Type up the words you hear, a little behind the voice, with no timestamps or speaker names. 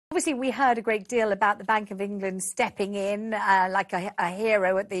obviously we heard a great deal about the Bank of England stepping in like a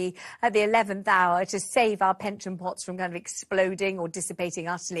hero at the 11th hour to save our pension pots from kind of exploding or dissipating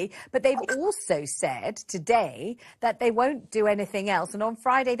utterly. But they've also said today that they won't do anything else. And on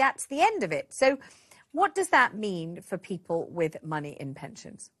Friday, that's the end of it. So what does that mean for people with money in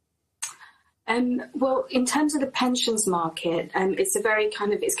pensions? Well, in terms of the pensions market,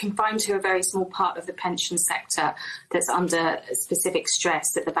 it's confined to a very small part of the pension sector that's under specific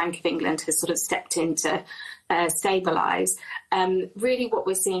stress that the Bank of England has sort of stepped in to stabilise. Really what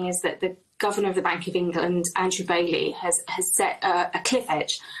we're seeing is that the Governor of the Bank of England, Andrew Bailey, has set a cliff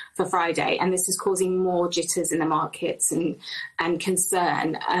edge for Friday, and this is causing more jitters in the markets and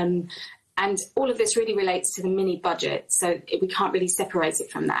concern. And all of this really relates to the mini budget, so we can't really separate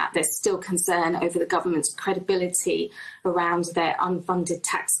it from that. There's still concern over the government's credibility around their unfunded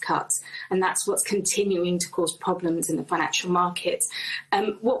tax cuts, and that's what's continuing to cause problems in the financial markets.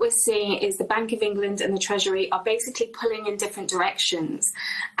 What we're seeing is the Bank of England and the Treasury are basically pulling in different directions,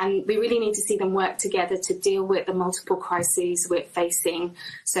 and we really need to see them work together to deal with the multiple crises we're facing,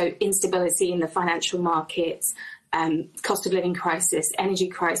 so instability in the financial markets, cost of living crisis, energy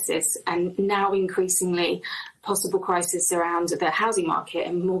crisis, and now increasingly possible crisis around the housing market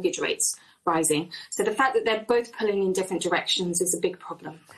and mortgage rates rising. So the fact that they're both pulling in different directions is a big problem.